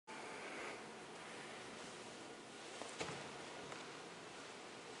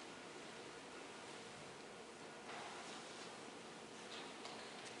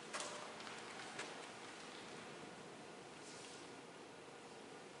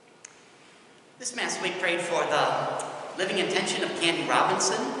This Mass we prayed for the living intention of Candy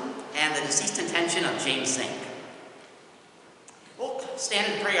Robinson and the deceased intention of James Zink. We'll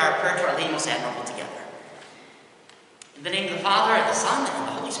stand and pray our prayer to Our Lady Most Admirable together. In the name of the Father, and the Son, and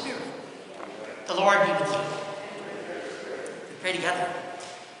the Holy Spirit. The Lord be with you. We pray together.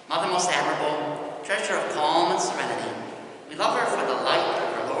 Mother Most Admirable, treasure of calm and serenity, we love her for the light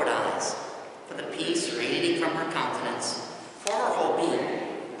of her lowered eyes, for the peace radiating from her countenance, for her whole being,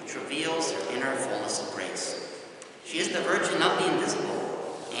 which reveals her inner fullness of grace. She is the Virgin of the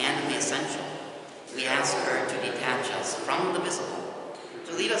invisible and of the essential. We ask her to detach us from the visible,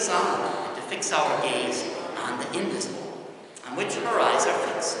 to lead us on, and to fix our gaze on the invisible, on which her eyes are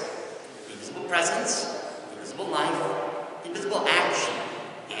fixed. The invisible presence, the invisible life, the invisible action,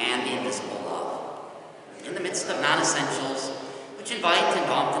 and the invisible love. In the midst of non-essentials, which invite and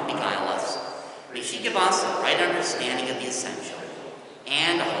often beguile us, may she give us a right understanding of the essential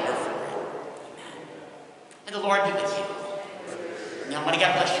and a hunger for it. Amen. And the Lord be with you. And Almighty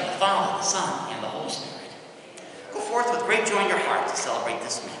God bless you, the Father, the Son, and the Holy Spirit. Go forth with great joy in your heart to celebrate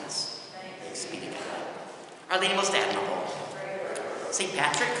this Mass. Thanks be to God. Our Lady Most Admirable, St.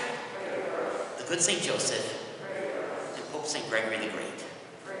 Patrick, the good St. Joseph, and Pope St. Gregory the Great.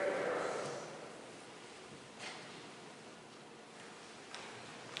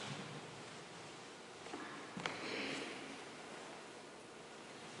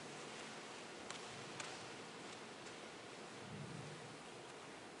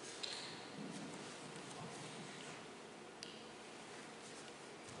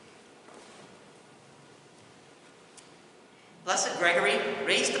 Blessed Gregory,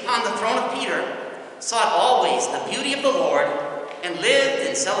 raised upon the throne of Peter, sought always the beauty of the Lord and lived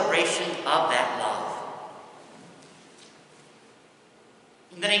in celebration of that love.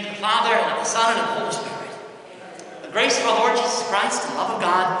 In the name of the Father, and of the Son, and of the Holy Spirit, the grace of our Lord Jesus Christ, and the love of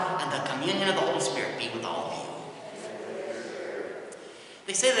God, and the communion of the Holy Spirit be with all of you.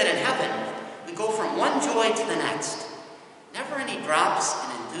 They say that in heaven, we go from one joy to the next, never any drops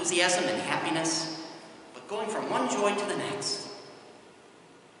in enthusiasm and happiness, going from one joy to the next.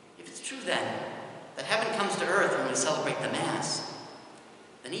 If it's true then that heaven comes to earth when we celebrate the Mass,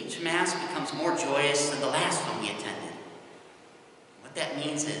 then each Mass becomes more joyous than the last one we attended. What that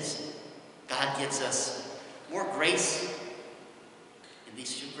means is God gives us more grace in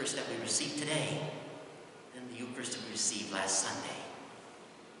this Eucharist that we receive today than the Eucharist we received last Sunday.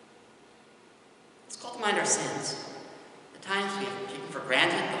 Let's call to mind our sins, the times we have taken for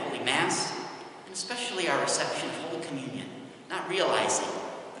granted the Holy Mass, and especially our reception of Holy Communion, not realizing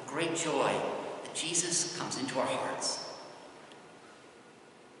the great joy that Jesus comes into our hearts.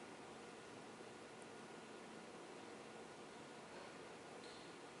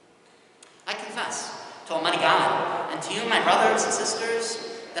 I confess to Almighty God and to you, my brothers and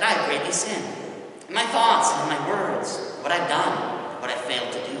sisters, that I have greatly sinned in my thoughts and in my words, what I've done, what I've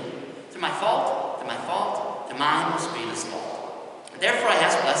failed to do, through my fault, through my most grievous fault. Therefore I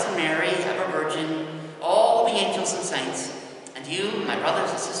ask Blessed Mary, ever Virgin, all the angels and saints, and you, my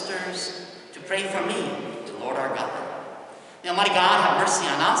brothers and sisters, to pray for me to Lord our God. May Almighty God have mercy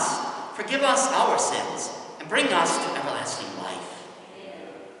on us, forgive us our sins, and bring us to everlasting life.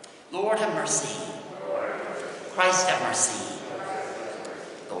 Lord have mercy. Christ have mercy.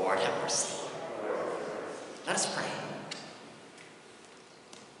 Lord have mercy. Let us pray.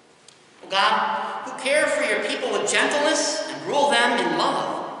 O God, who care for your people with gentleness and rule them in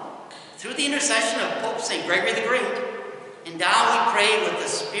love, through the intercession of Pope St. Gregory the Great, endow, we pray, with the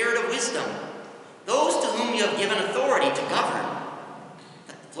spirit of wisdom those to whom you have given authority to govern,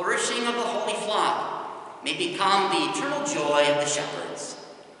 that the flourishing of the holy flock may become the eternal joy of the shepherds.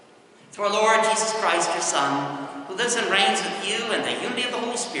 Through our Lord Jesus Christ, your Son, who lives and reigns with you in the unity of the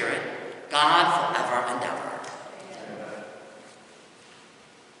Holy Spirit, God forever and ever.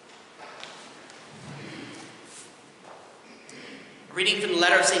 A reading from the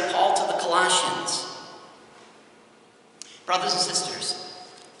letter of St. Paul to the Colossians. Brothers and sisters,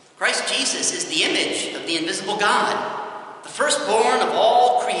 Christ Jesus is the image of the invisible God, the firstborn of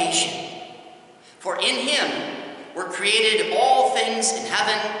all creation. For in him were created all things in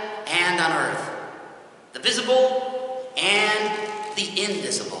heaven and on earth, the visible and the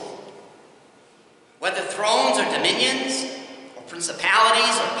invisible. Whether thrones or dominions, or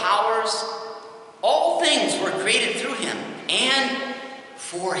principalities or powers, all things were created through him and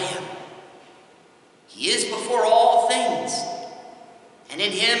for him. He is before all things, and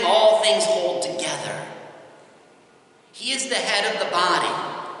in him all things hold together. He is the head of the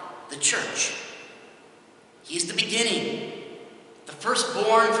body, the church. He is the beginning, the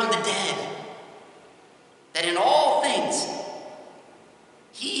firstborn from the dead, that in all things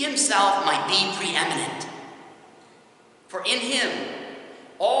he himself might be preeminent. For in him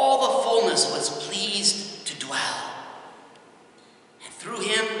all the fullness was pleased to dwell, and through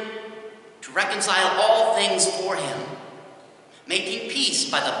him to reconcile all things for him, making peace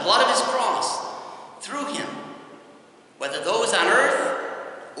by the blood of his cross, through him, whether those on earth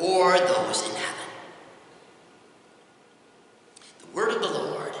or those in heaven. The word of the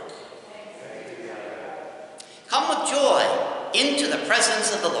Lord. Come with joy into the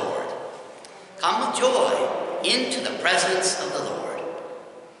presence of the Lord. Come with joy into the presence of the Lord.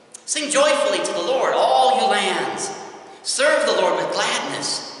 Sing joyfully to the Lord, all you lands. Serve the Lord with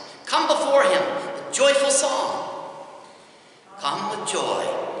gladness. Come before him with joyful song. Come with joy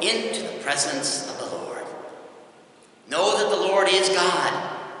into the presence of the Lord. Know that the Lord is God.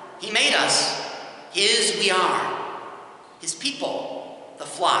 He made us. His we are. His people, the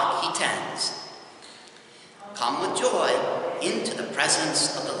flock he tends. Come with joy into the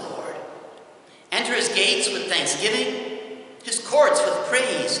presence of the Lord. Enter his gates with thanksgiving, his courts with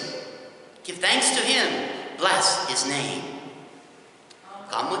praise. Give thanks to him. Bless his name.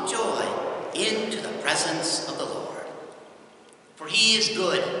 Come with joy into the presence of the Lord. For he is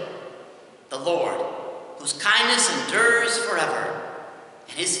good, the Lord, whose kindness endures forever,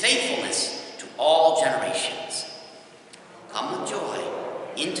 and his faithfulness to all generations. Come with joy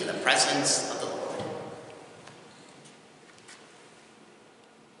into the presence of the Lord.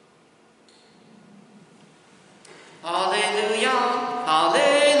 Hallelujah,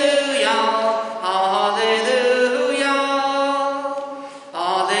 hallelujah, hallelujah,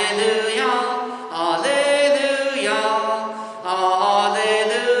 hallelujah, hallelujah, hallelujah, hallelujah,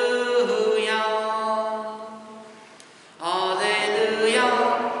 hallelujah, hallelujah,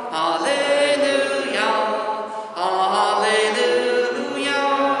 hallelujah,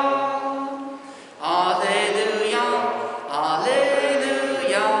 hallelujah,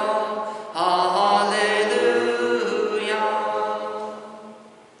 hallelujah.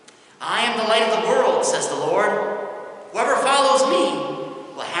 I am the light of the world, says the Lord. Whoever follows me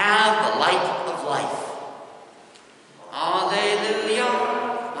will have the light of life. Hallelujah,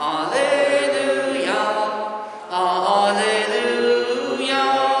 hallelujah, hallelujah,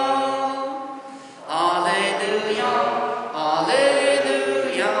 hallelujah,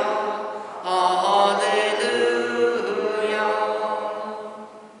 hallelujah, hallelujah.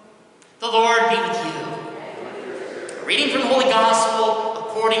 The Lord be with you. A reading from the Holy Gospel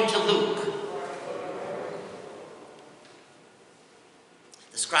according to Luke.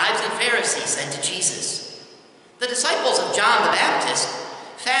 The scribes and Pharisees said to Jesus, "The disciples of John the Baptist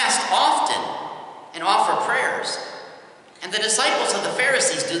fast often and offer prayers, and the disciples of the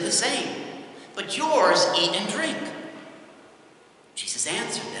Pharisees do the same, but yours eat and drink." Jesus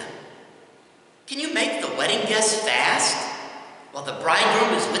answered them, "Can you make the wedding guests fast while the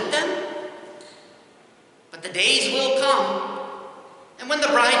bridegroom is with them? But the days will come, and when the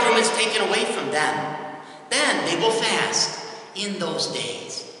bridegroom is taken away from them, then they will fast in those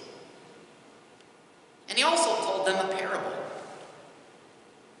days." And he also told them a parable.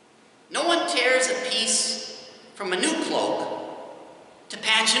 No one tears a piece from a new cloak to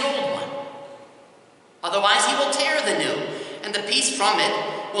patch an old one. Otherwise he will tear the new, and the piece from it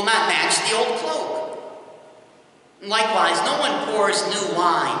will not match the old cloak. And likewise, no one pours new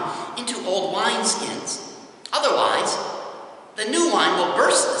wine into old wineskins. Otherwise, the new wine will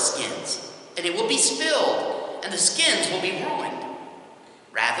burst the skins, and it will be spilled, and the skins will be ruined.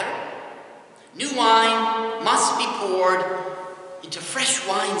 Rather, new wine must be poured into fresh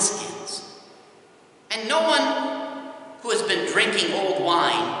wineskins. And no one who has been drinking old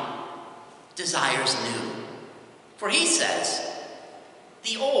wine desires new. For he says,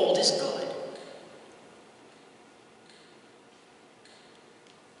 the old is good.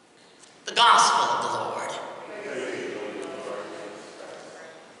 The Gospel of the Lord.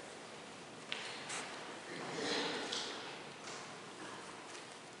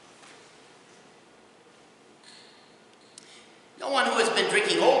 No one who has been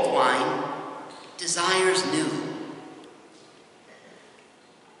drinking old wine desires new.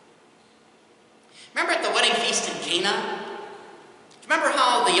 Remember at the wedding feast in Cana? Remember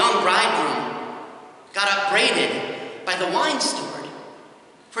how the young bridegroom got upbraided by the wine steward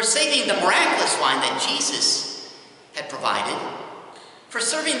for saving the miraculous wine that Jesus had provided, for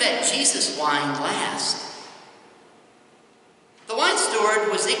serving that Jesus wine last. The wine steward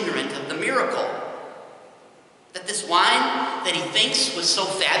was ignorant of the miracle, that this wine that he thinks was so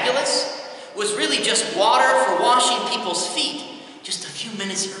fabulous was really just water for washing people's feet just a few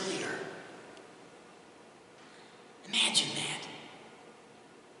minutes earlier. Imagine that.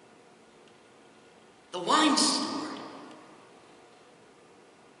 The wine steward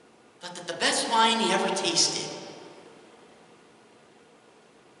thought that the best wine he ever tasted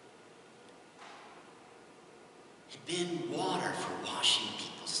had been water for washing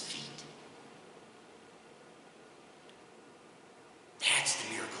people's feet. That's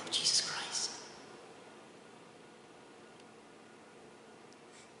the miracle of Jesus Christ.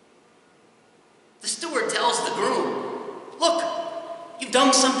 The steward tells the groom, "Look, you've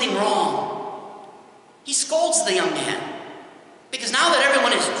done something wrong." He scolds the young man, because now that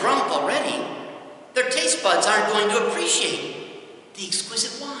everyone is drunk already, their taste buds aren't going to appreciate the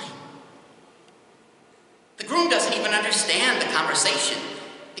exquisite wine. The groom doesn't even understand the conversation,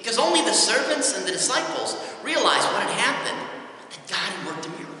 because only the servants and the disciples realized what had happened, that God had worked a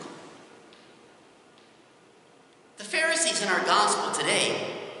miracle. The Pharisees in our gospel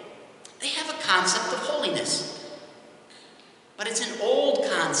today, they have a concept of holiness, but it's an old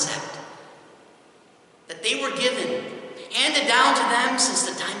concept that they were given, handed down to them since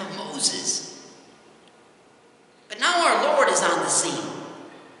the time of Moses. But now our Lord is on the scene,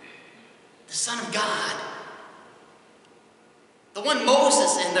 the Son of God, the one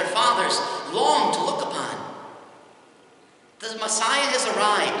Moses and their fathers longed to look upon. The Messiah has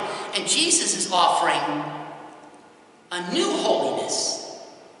arrived, and Jesus is offering a new holiness.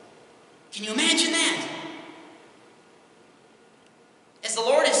 Can you imagine that? As the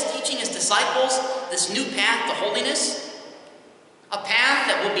Lord is teaching his disciples this new path to holiness, a path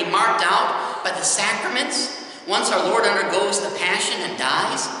that will be marked out by the sacraments once our Lord undergoes the passion and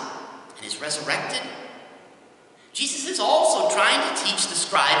dies and is resurrected, Jesus is also trying to teach the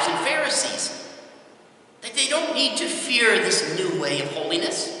scribes and Pharisees that they don't need to fear this new way of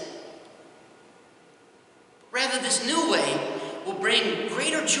holiness. Rather, this new way will bring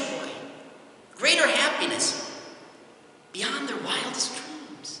greater joy, greater happiness beyond their wildest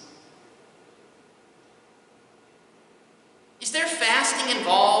dreams. Is there fasting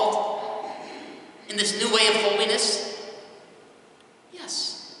involved in this new way of holiness?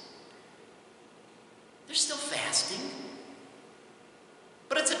 Yes. There's still fasting,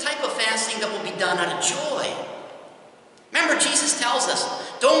 but it's a type of fasting that will be done out of joy. Remember, Jesus tells us,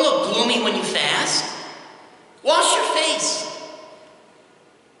 don't look gloomy when you fast. Wash your face.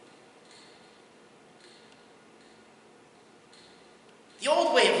 The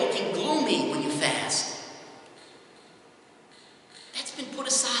old way of looking gloomy when you fast, that's been put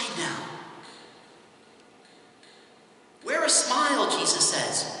aside now. Wear a smile, Jesus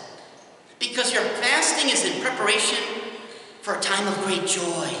says, because your fasting is in preparation for a time of great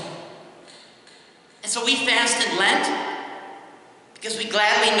joy. And so we fast in Lent because we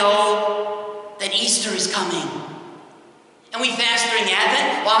gladly know that Easter is coming. And we fast during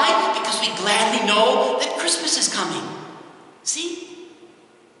Advent. Why? Because we gladly know that Christmas is coming. See?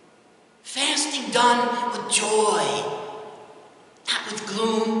 Fasting done with joy, not with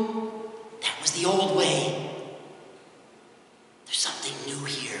gloom. That was the old way. There's something new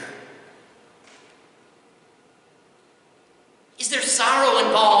here. Is there sorrow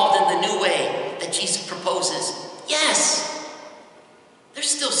involved in the new way that Jesus proposes? Yes. There's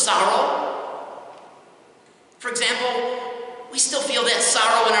still sorrow. For example, we still feel that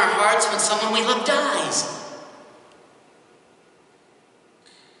sorrow in our hearts when someone we love dies.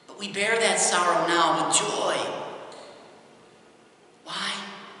 But we bear that sorrow now with joy. Why?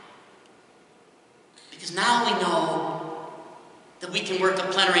 Because now we know that we can work a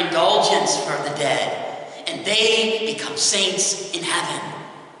plenary indulgence for the dead, and they become saints in heaven.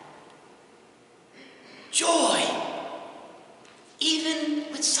 Joy,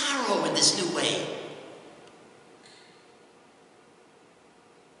 even with sorrow in this new way.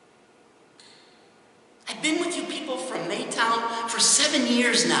 I've been with you people from Maytown for 7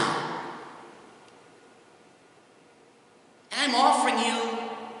 years now. And I'm offering you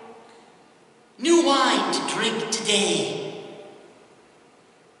new wine to drink today.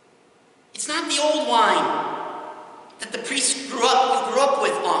 It's not the old wine that the priest you grew up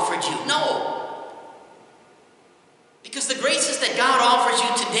with offered you. No. Because the graces that God offers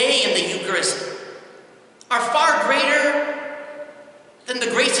you today in the Eucharist are far greater than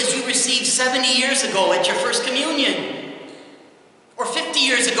the graces you received 70 years ago at your first communion, or 50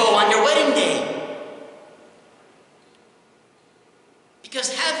 years ago on your wedding day.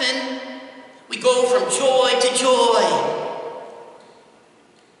 Because heaven, we go from joy to joy.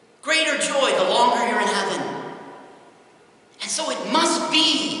 Greater joy the longer you're in heaven. And so it must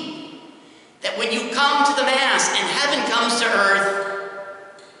be that when you come to the Mass and heaven comes to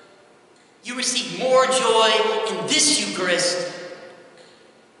earth, you receive more joy in this Eucharist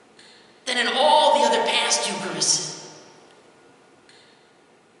than in all the other past Eucharists.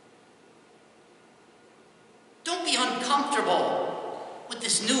 Don't be uncomfortable with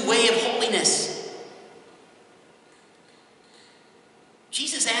this new way of happiness.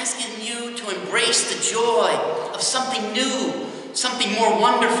 Jesus asking you to embrace the joy of something new, something more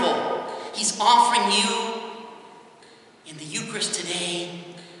wonderful. He's offering you in the Eucharist today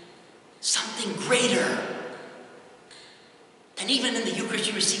something greater than even in the Eucharist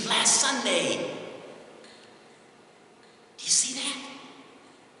you received last Sunday. Do you see that?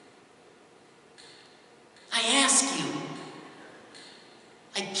 I ask you,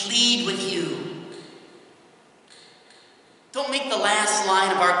 I plead with you, don't make the last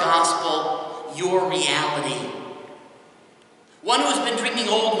line of our gospel your reality. One who has been drinking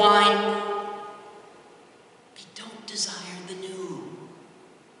old wine, they don't desire the new.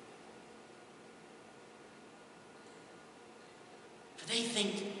 For they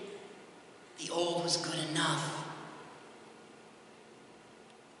think the old was good enough.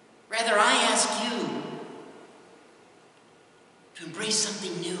 Rather, I ask you to embrace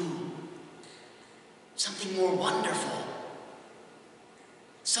something new, something more wonderful,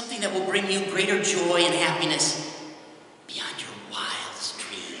 something that will bring you greater joy and happiness beyond your wildest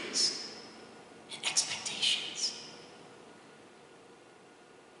dreams and expectations.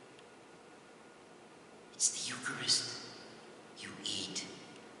 It's the Eucharist you eat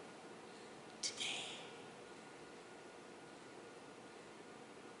today.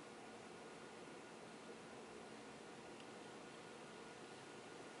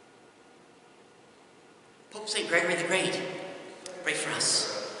 Pope St. Gregory the Great, pray for us.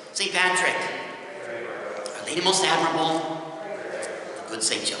 St. Patrick, Our Lady Most Admirable, the good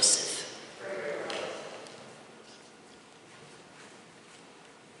St. Joseph.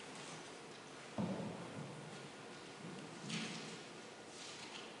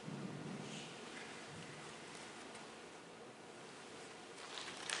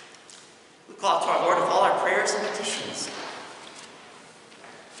 We call out to our Lord with all our prayers and petitions.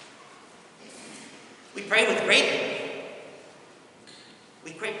 We pray with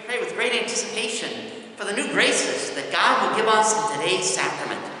great anticipation for the new graces that God will give us in today's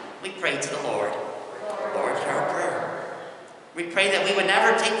sacrament. We pray to the Lord. Lord, hear our prayer. We pray that we would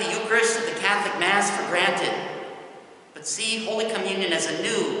never take the Eucharist of the Catholic Mass for granted, but see Holy Communion as a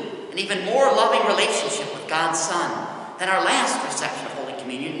new and even more loving relationship with God's Son than our last reception of Holy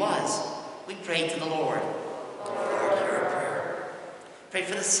Communion was. We pray to the Lord. Lord, hear our prayer. Pray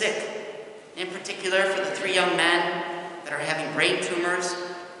for the sick, in particular for the 3 young men that are having brain tumors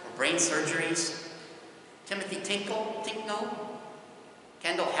or brain surgeries: Timothy Tinkno,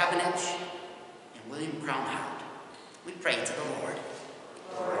 Kendall Habenich, and William Crownhout. We pray to the Lord.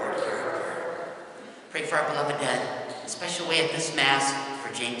 Lord, hear our prayer. Pray for our beloved dead, in a special way at this Mass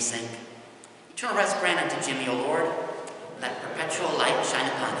for James Zink. Eternal rest grant unto Jimmy, O Lord. Let perpetual light shine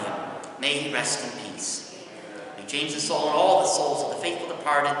upon him. May he rest in peace. May James' soul and all the souls of the faithful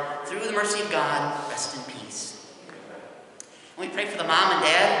departed, through the mercy of God, rest in peace. And we pray for the mom and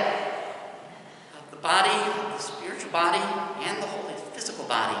dad of the body, of the spiritual body, and the holy physical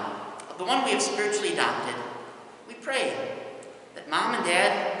body of the one we have spiritually adopted. We pray that mom and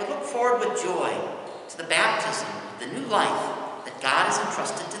dad would look forward with joy to the baptism of the new life that God has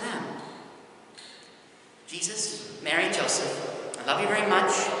entrusted to them. Jesus, Mary, Joseph, I love you very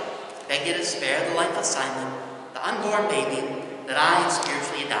much. I beg you to spare the life of Simon, the unborn baby that I have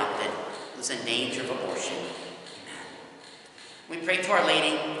spiritually adopted, who's in danger of abortion. Amen. We pray to Our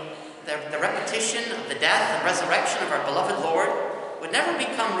Lady that the repetition of the death and resurrection of our beloved Lord would never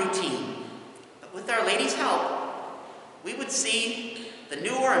become routine, but with Our Lady's help, we would see the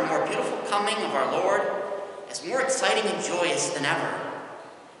newer and more beautiful coming of our Lord as more exciting and joyous than ever,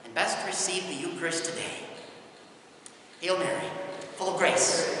 and best receive the Eucharist today. Hail Mary, full of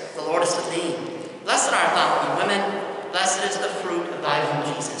grace, the Lord is with thee. Blessed art thou among women, blessed is the fruit of thy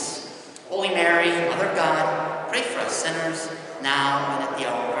womb, Jesus. Holy Mary, Mother of God, pray for us sinners, now and at the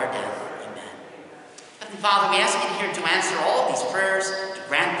hour of our death. Amen. Heavenly Father, we ask you here to answer all of these prayers, to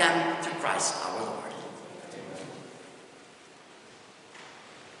grant them through Christ our Lord.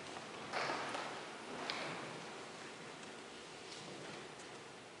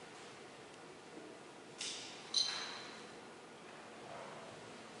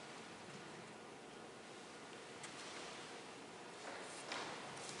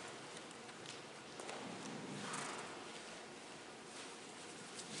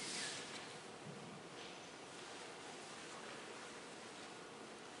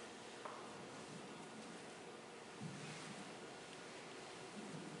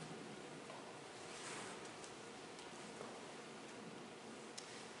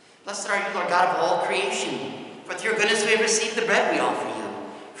 Blessed are you, Lord God of all creation, for through your goodness we have received the bread we offer you.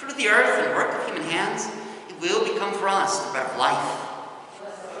 Fruit of the earth and work of human hands, it will become for us the bread of life.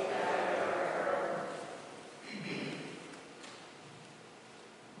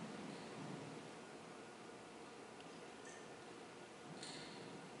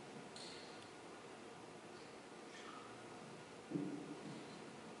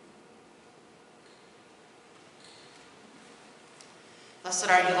 Blessed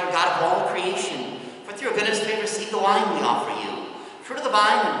are you, Lord God of all creation, for through your goodness we receive the wine we offer you, fruit of the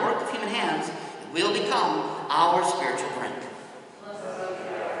vine and work of human hands, it will become our spiritual drink.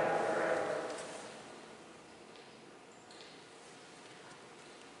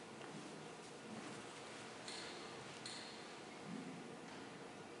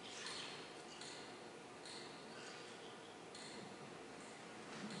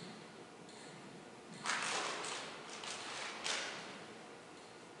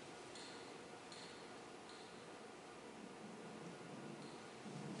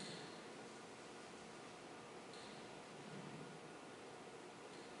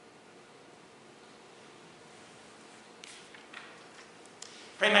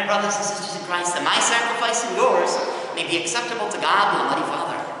 Pray, my brothers and sisters in Christ, that my sacrifice and yours may be acceptable to God, the Almighty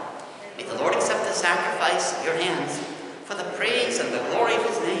Father. May the Lord accept the sacrifice of your hands for the praise and the glory of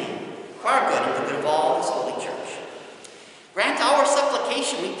his name, for our good and the good of all his holy church. Grant our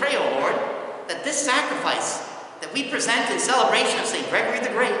supplication, we pray, O Lord, that this sacrifice that we present in celebration of St. Gregory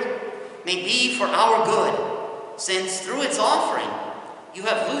the Great may be for our good, since through its offering you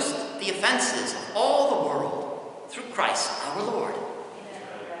have loosed the offenses of all the world through Christ our Lord.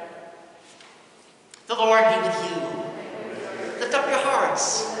 The Lord be with you. Lift up your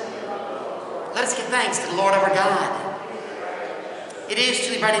hearts. Let us give thanks to the Lord our God. It is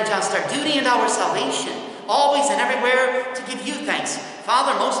truly right and just, our duty and our salvation, always and everywhere, to give you thanks,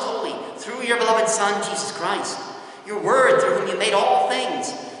 Father most holy, through your beloved Son, Jesus Christ, your Word, through whom you made all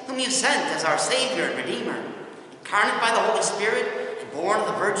things, whom you sent as our Savior and Redeemer, incarnate by the Holy Spirit and born of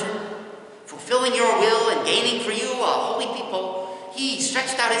the Virgin, fulfilling your will and gaining for you a holy people. He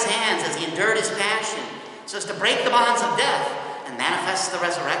stretched out his hands as he endured his passion, so as to break the bonds of death and manifest the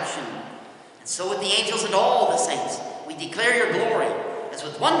resurrection. And so with the angels and all the saints, we declare your glory, as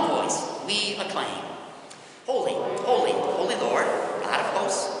with one voice we acclaim. Holy, holy, holy Lord, God of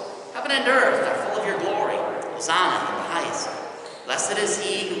hosts, heaven and earth are full of your glory. Hosanna in the highest. Blessed is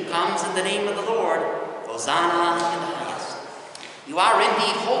he who comes in the name of the Lord. Hosanna in the highest. You are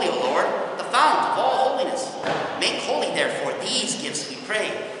indeed holy, O Lord, the fount of all holiness. Make holy, therefore, these gifts, we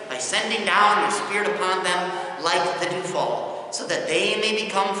pray, by sending down your Spirit upon them like the dewfall, so that they may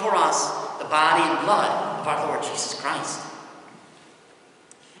become for us the body and blood of our Lord Jesus Christ.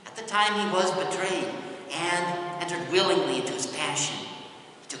 At the time he was betrayed and entered willingly into his passion,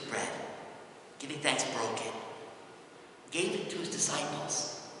 he took bread, giving thanks, broke it, gave it to his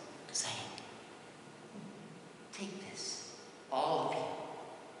disciples, saying, "Take this, all of you,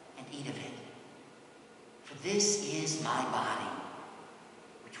 and eat of it. For this is my body,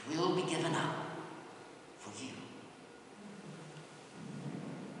 which will be given up for you."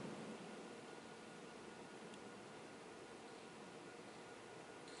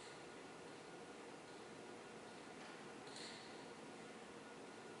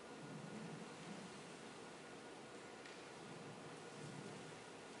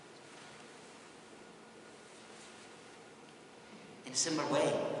 In a similar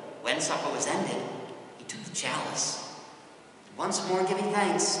way, when supper was ended, he took the chalice, and once more giving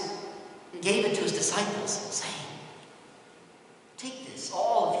thanks, and gave it to his disciples, saying, "Take this,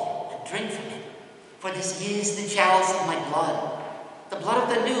 all of you, and drink from it, for this is the chalice of my blood, the blood of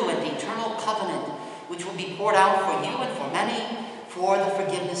the new and eternal covenant, which will be poured out for you and for many for the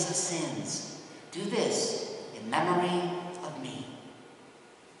forgiveness of sins. Do this in memory of me."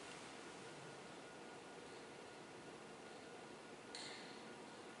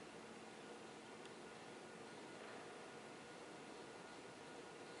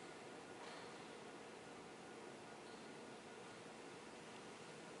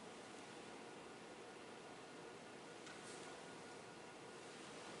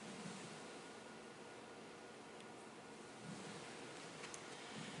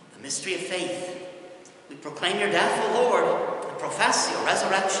 Mystery of faith. We proclaim your death, O Lord, and profess your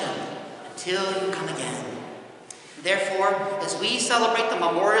resurrection until you come again. Therefore, as we celebrate the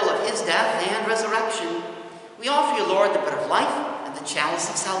memorial of his death and resurrection, we offer you, Lord, the bread of life and the chalice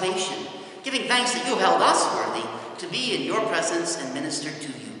of salvation, giving thanks that you have held us worthy to be in your presence and minister to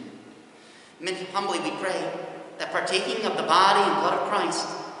you. Humbly we pray that partaking of the body and blood of Christ,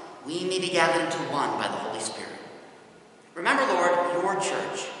 we may be gathered into one by the Holy Spirit. Remember, Lord, your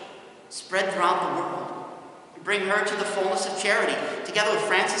church, spread throughout the world, and bring her to the fullness of charity, together with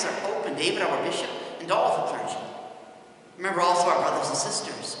Francis, our Pope, and David, our Bishop, and all the clergy. Remember also our brothers and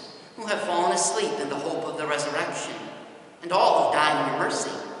sisters who have fallen asleep in the hope of the resurrection, and all who died in your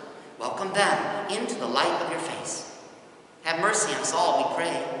mercy. Welcome them into the light of your face. Have mercy on us all, we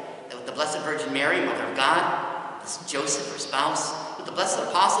pray, that with the Blessed Virgin Mary, Mother of God, with Joseph, her spouse, with the blessed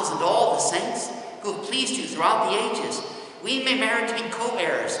apostles and all the saints who have pleased you throughout the ages, we may merit to be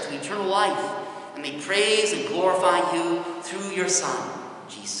co-heirs to eternal life, and may praise and glorify you through your Son,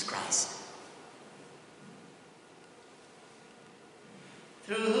 Jesus Christ.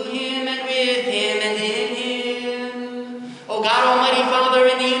 Through him and with him and in him, O God, Almighty Father,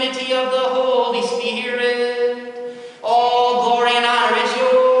 in the unity of the Holy Spirit, all glory and honor is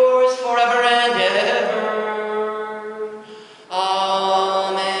yours forever and ever.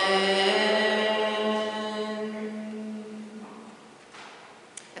 Amen.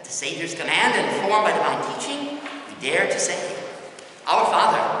 At the Savior's command and informed by divine teaching, we dare to say, Our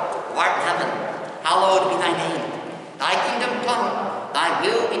Father, who art in heaven, hallowed be thy name. Thy kingdom come. Thy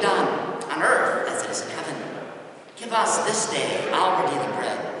will be done, on earth as it is in heaven. Give us this day our daily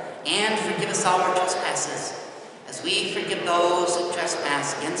bread, and forgive us our trespasses, as we forgive those who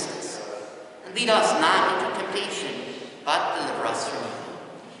trespass against us. And lead us not into temptation, but deliver us from evil.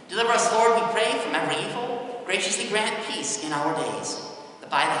 Deliver us, Lord, we pray, from every evil. Graciously grant peace in our days, that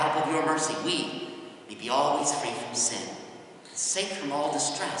by the help of your mercy we may be always free from sin, and safe from all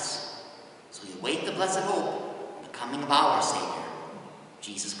distress, as we await the blessed hope and the coming of our Savior,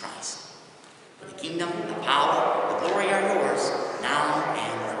 Jesus Christ. For the kingdom, the power, the glory are yours, now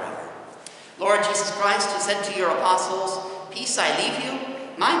and forever. Lord Jesus Christ, who said to your apostles, Peace I leave you,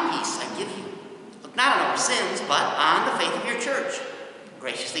 my peace I give you. Look not on our sins, but on the faith of your church.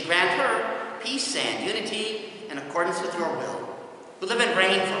 Graciously grant her peace and unity in accordance with your will, who live and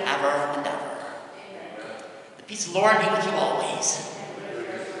reign forever and ever. The peace of the Lord be with you always.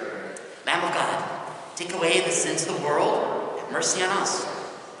 Lamb of God, take away the sins of the world. Have mercy on us.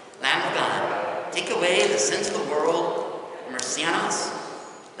 Lamb of God, take away the sins of the world. Have mercy on us.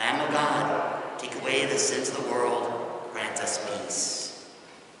 Lamb of God, take away the sins of the world. Grant us peace.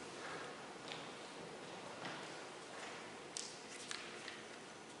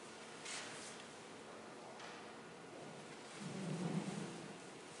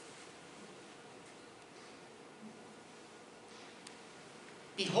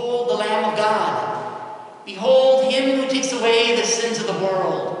 Behold the Lamb of God. Behold him who takes away the sins of the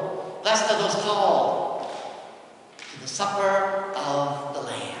world. Blessed are those called to the supper of the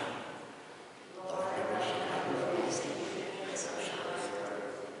Lamb.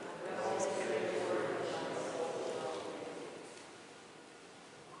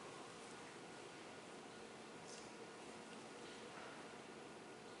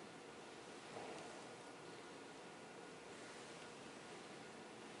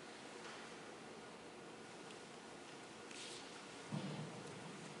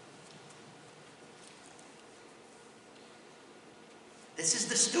 This is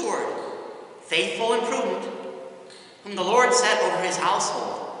the steward, faithful and prudent, whom the Lord set over his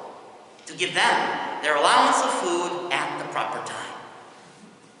household, to give them their allowance of food at the proper time.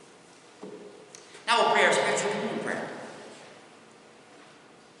 Now we'll pray our spiritual communion prayer.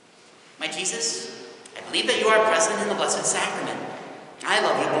 My Jesus, I believe that you are present in the Blessed Sacrament. I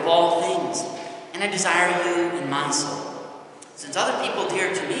love you above all things, and I desire you in my soul. Since other people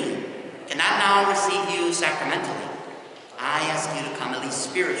dear to me cannot now receive you sacramentally, I ask you to come at least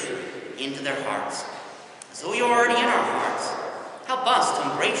spiritually into their hearts. As though you are already in our hearts, help us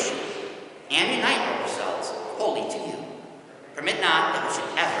to embrace you and unite ourselves wholly to you. Permit not that we should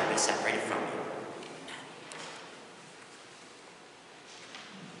ever be separated from you.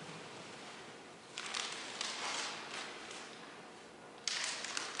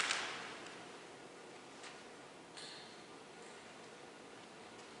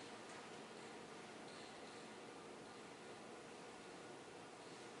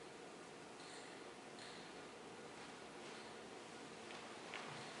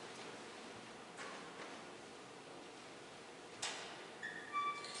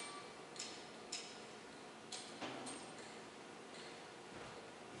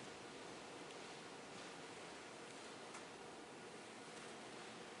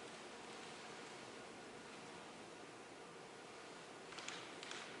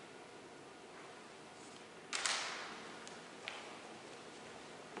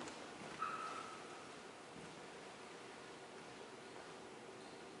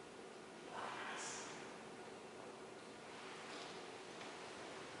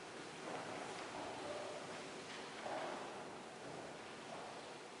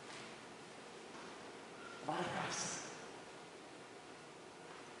 Body of Christ.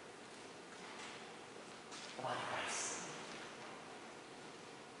 The body of Christ.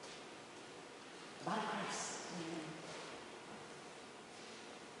 The body of Christ.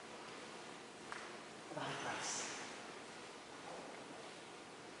 The body of Christ.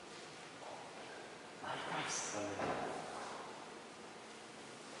 The body of Christ. The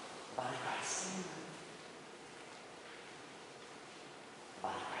body of Christ.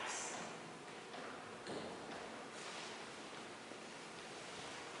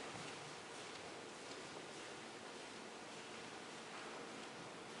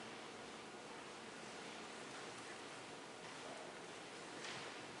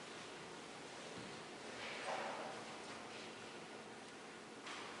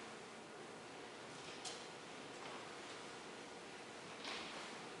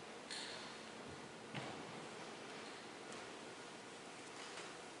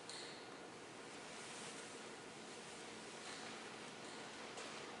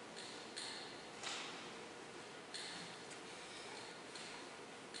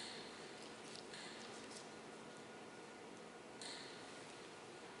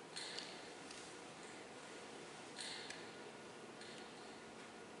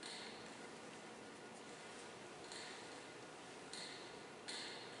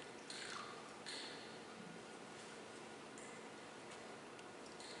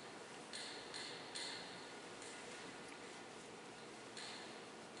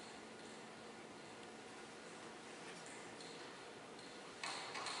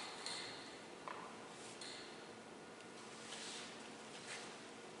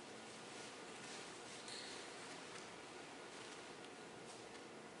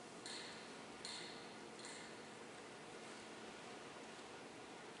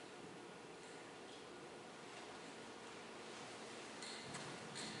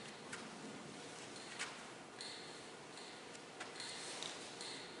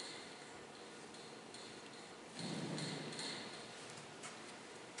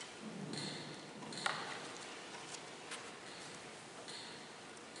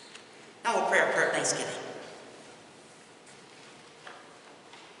 Thanksgiving.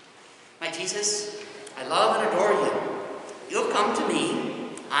 My Jesus, I love and adore you. You have come to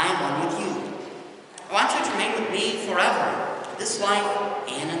me. I am one with you. I want you to remain with me forever, this life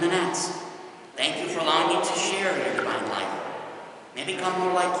and in the next. Thank you for allowing me to share your divine life. May I become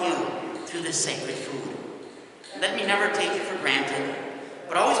more like you through this sacred food. Let me never take you for granted,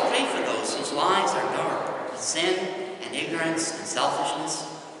 but always pray for those whose lives are dark with sin and ignorance and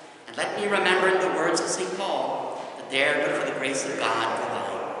selfishness. And let me remember in the words of St. Paul that there but for the grace of God provide.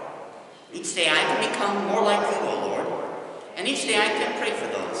 Each day I can become more like you, O Lord, and each day I can pray for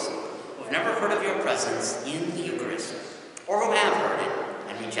those who have never heard of your presence in the Eucharist, or who have heard it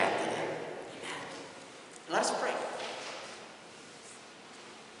and rejected it. Amen. Let us pray.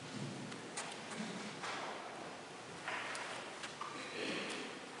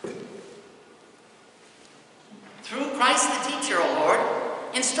 Through Christ the teacher, O Lord,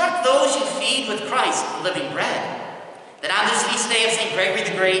 instruct those you feed with Christ, the living bread, that on this feast day of St. Gregory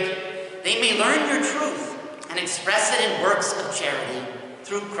the Great, they may learn your truth and express it in works of charity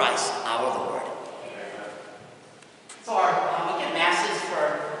through Christ our Lord. So our weekend masses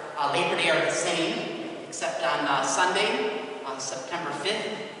for Labor Day are the same, except on Sunday, on September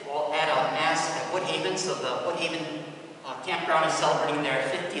 5th, we'll add a mass at Woodhaven. So the Woodhaven campground is celebrating their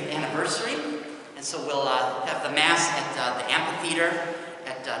 50th anniversary. And so we'll have the mass at the amphitheater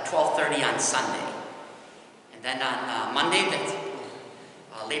at 12:30 on Sunday. And then on Monday,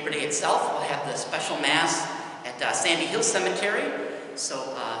 Labor Day itself, we'll have the special mass at Sandy Hill Cemetery. So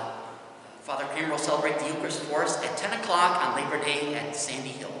Father Kramer will celebrate the Eucharist for us at 10 o'clock on Labor Day at Sandy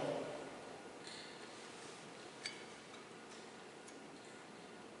Hill.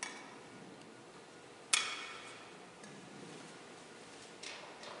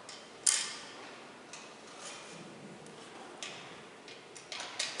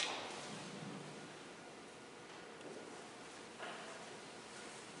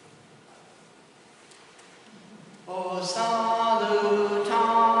 Hosanna.